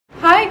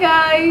Hi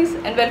guys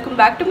and welcome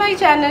back to my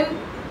channel.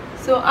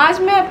 सो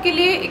आज मैं आपके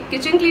लिए एक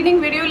किचन क्लीनिंग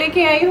वीडियो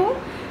लेके आई हूँ।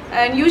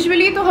 एंड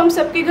यूजुअली तो हम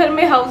सबके घर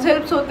में हाउस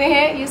हेल्प्स होते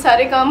हैं, ये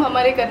सारे काम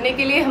हमारे करने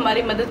के लिए,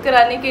 हमारी मदद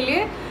कराने के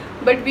लिए।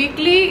 बट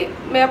वीकली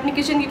मैं अपनी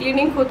किचन की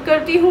क्लीनिंग खुद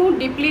करती हूँ,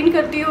 डीप क्लीन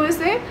करती हूँ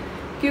इसे,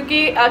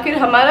 क्योंकि आखिर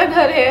हमारा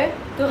घर है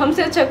तो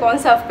हमसे अच्छा कौन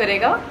साफ़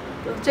करेगा।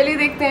 तो चलिए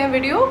देखते हैं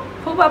वीडियो,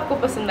 होप आपको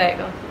पसंद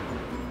आएगा।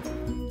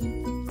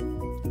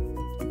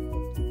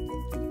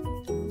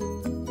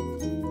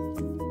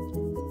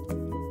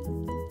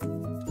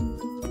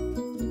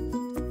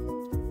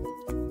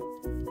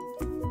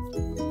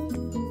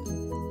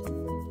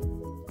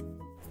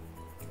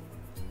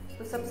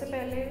 तो सबसे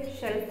पहले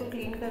शेल्फ को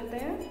क्लीन करते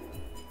हैं,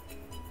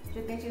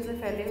 जितनी चीज़ें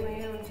फैले हुए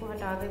हैं उनको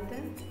हटा देते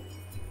हैं।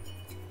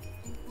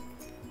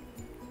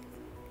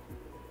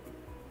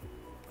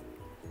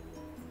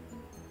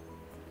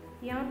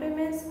 यहाँ पे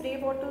मैं स्प्रे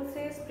बॉटल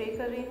से स्प्रे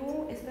कर रही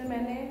हूँ। इसमें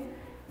मैंने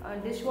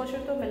डिश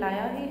वॉशर तो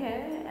मिलाया ही है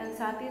एंड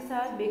साथ ही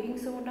साथ बेकिंग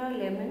सोडा,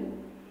 लेमन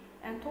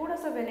एंड थोड़ा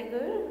सा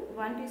विनेगर,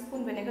 1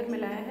 टीस्पून विनेगर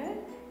मिलाया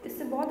है।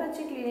 इससे बहुत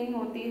अच्छी क्लीनिंग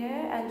होती है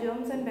एंड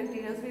जर्म्स एंड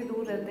बैक्टीरिया भी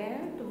दूर रहते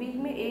हैं। तो वीक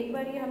में एक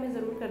बार ये हमें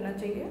ज़रूर करना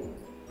चाहिए।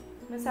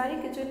 मैं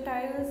सारी किचन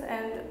टाइल्स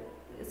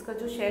एंड इसका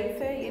जो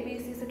शेल्फ है ये भी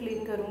इसी से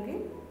क्लीन करूँगी।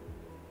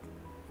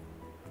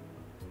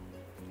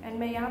 एंड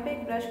मैं यहाँ पे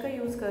एक ब्रश का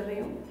यूज़ कर रही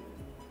हूँ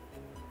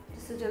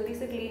जिससे जल्दी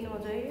से क्लीन हो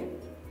जाए ये।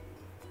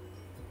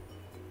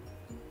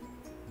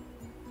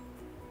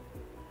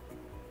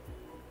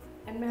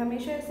 एंड मैं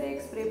हमेशा इसे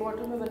एक स्प्रे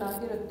बॉटल में बना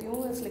के रखती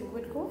हूँ इस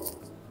लिक्विड को,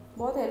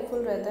 बहुत हेल्पफुल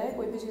रहता है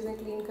कोई भी चीज़ें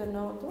क्लीन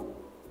करना हो तो।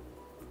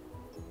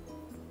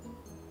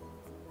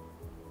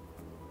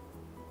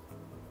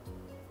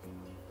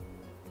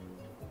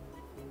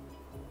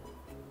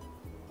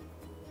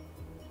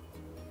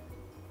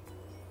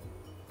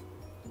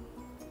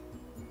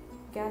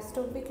 गैस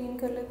स्टोव भी क्लीन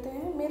कर लेते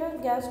हैं। मेरा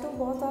गैस स्टोव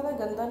बहुत ज़्यादा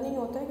गंदा नहीं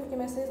होता है क्योंकि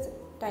मैं इसे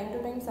टाइम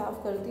टू टाइम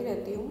साफ़ करती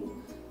रहती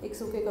हूँ एक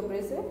सूखे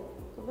कपड़े से।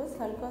 तो बस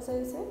हल्का सा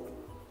इसे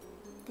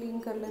क्लीन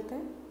कर लेते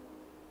हैं।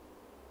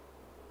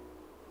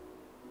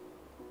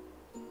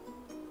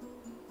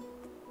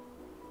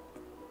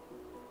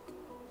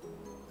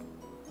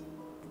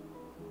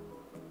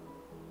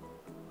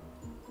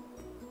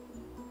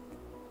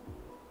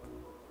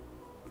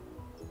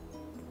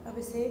 अब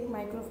इसे एक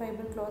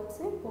माइक्रोफाइबर क्लॉथ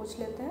से पोंछ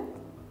लेते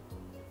हैं।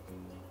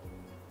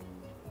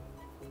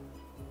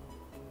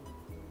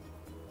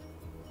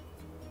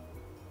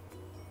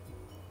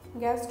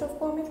 गैस स्टोव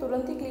को हमें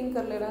तुरंत ही क्लीन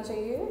कर लेना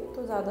चाहिए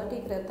तो ज़्यादा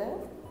ठीक रहता है।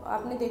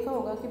 आपने देखा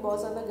होगा कि बहुत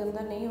ज़्यादा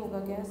गंदा नहीं होगा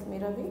गैस,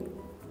 मेरा भी,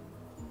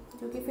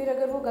 क्योंकि फिर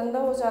अगर वो गंदा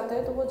हो जाता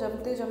है तो वो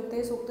जमते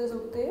जमते सूखते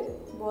सूखते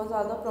बहुत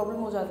ज़्यादा प्रॉब्लम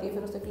हो जाती है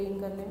फिर उसे क्लीन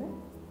करने में।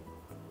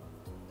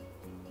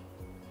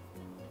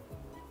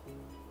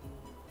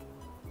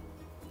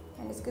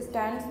 एंड इसके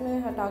स्टैंड्स में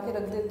हटा के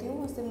रख देती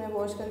हूँ, इसे मैं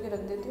वॉश करके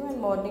रख देती हूँ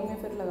एंड मॉर्निंग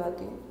में फिर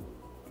लगाती हूँ।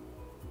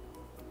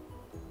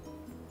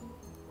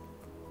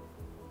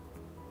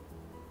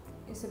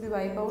 इसे भी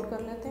वाइप आउट कर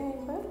लेते हैं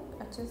एक बार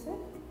अच्छे से।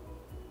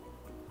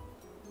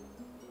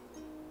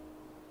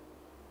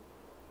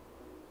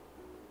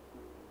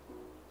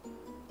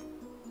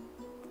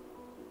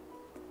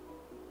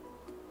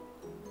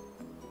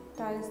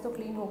 टाइल्स तो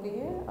क्लीन हो गई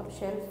है, अब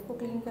शेल्फ को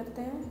क्लीन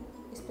करते हैं।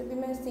 इस पर भी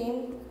मैं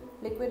सेम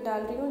लिक्विड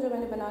डाल रही हूँ जो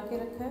मैंने बना के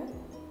रखा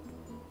है।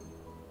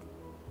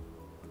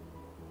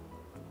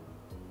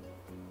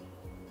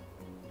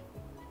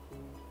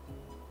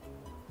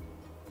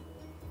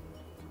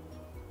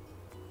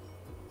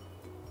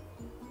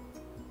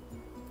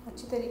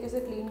 अच्छी तरीके से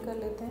क्लीन कर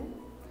लेते हैं।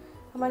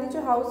 हमारी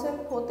जो हाउस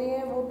हेल्प होती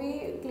हैं वो भी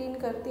क्लीन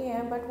करती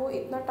हैं बट वो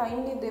इतना टाइम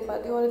नहीं दे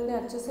पाती और इतने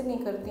अच्छे से नहीं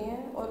करती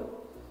हैं। और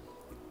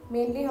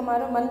मेनली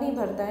हमारा मन नहीं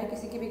भरता है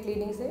किसी की भी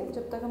क्लीनिंग से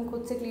जब तक हम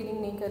खुद से क्लीनिंग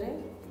नहीं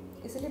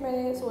करें। इसलिए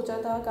मैंने सोचा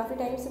था, काफ़ी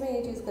टाइम से मैं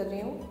ये चीज़ कर रही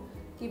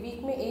हूँ कि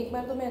वीक में एक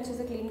बार तो मैं अच्छे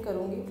से क्लीन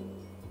करूँगी।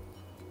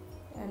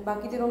 एंड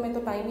बाकी दिनों में तो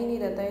टाइम ही नहीं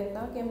रहता है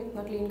इतना कि हम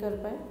इतना क्लीन कर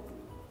पाएँ।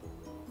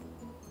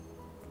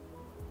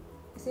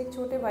 इसे एक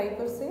छोटे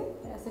वाइपर से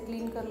ऐसे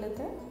क्लीन कर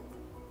लेते हैं।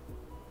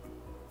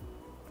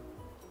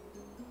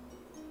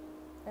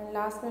 एंड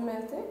लास्ट में मैं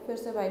इसे फिर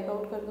से वाइप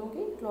आउट कर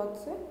दूंगी क्लॉथ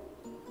से।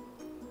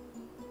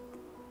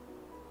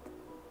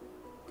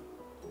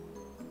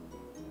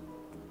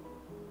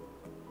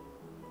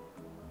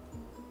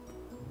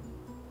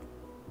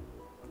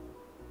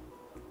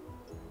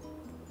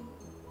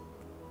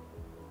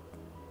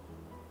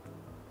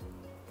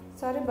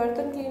 सारे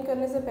बर्तन क्लीन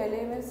करने से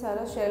पहले मैं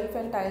सारा शेल्फ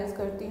एंड टाइल्स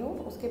करती हूँ,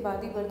 उसके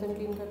बाद ही बर्तन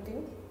क्लीन करती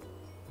हूँ।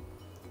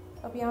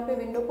 अब यहाँ पे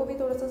विंडो को भी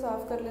थोड़ा सा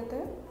साफ़ कर लेते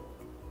हैं।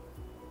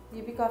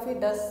 ये भी काफ़ी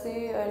डस्ट से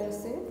एंड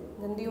इससे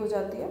गंदी हो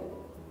जाती है।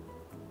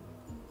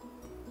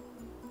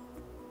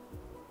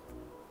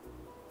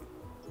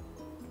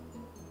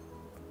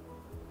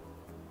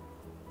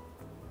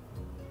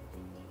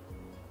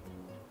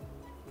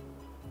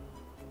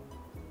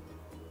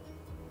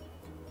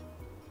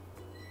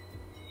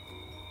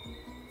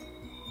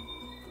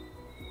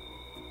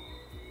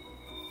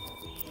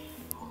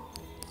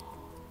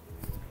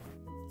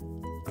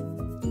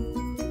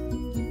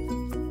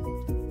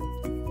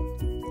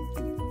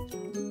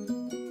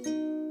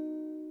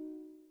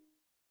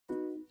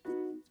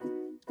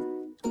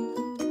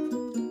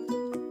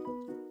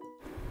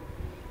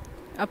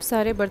 अब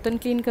सारे बर्तन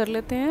क्लीन कर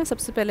लेते हैं।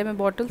 सबसे पहले मैं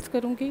बॉटल्स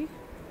करूँगी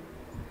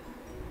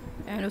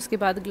एंड उसके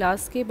बाद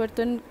ग्लास के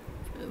बर्तन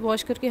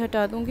वॉश करके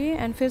हटा दूँगी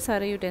एंड फिर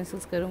सारे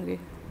यूटेंसिल्स करूँगी।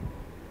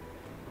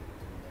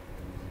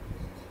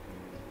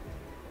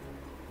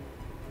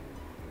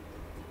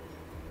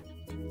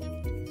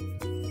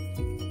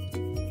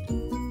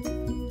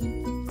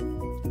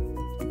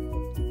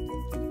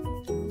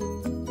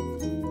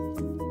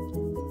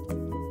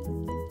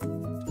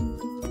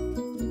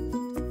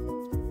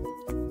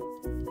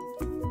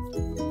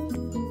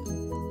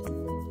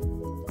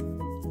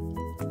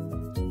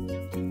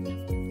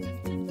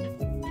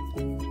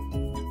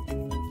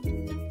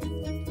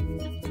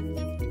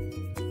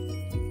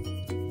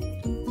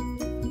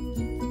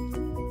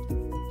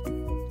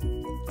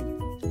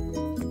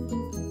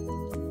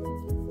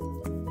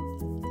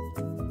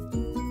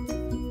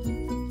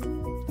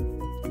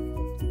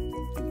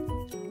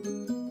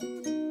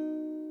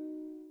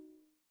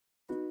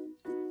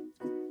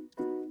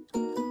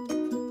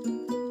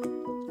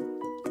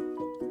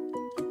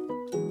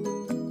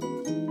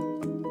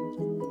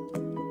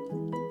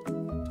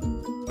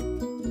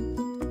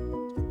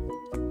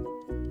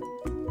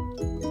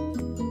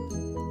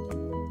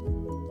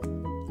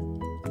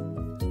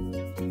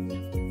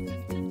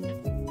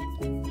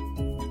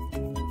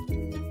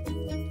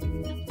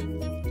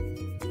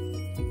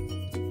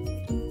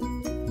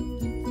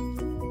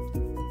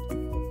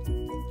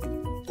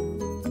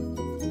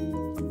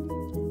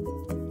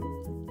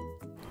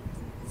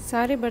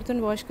 सारे बर्तन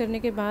वॉश करने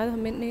के बाद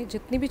हमने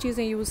जितनी भी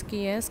चीज़ें यूज़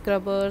की हैं,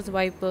 स्क्रबर्स,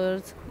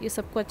 वाइपर्स, ये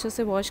सबको अच्छे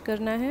से वॉश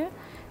करना है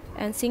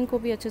एंड सिंक को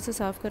भी अच्छे से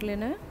साफ़ कर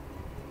लेना है।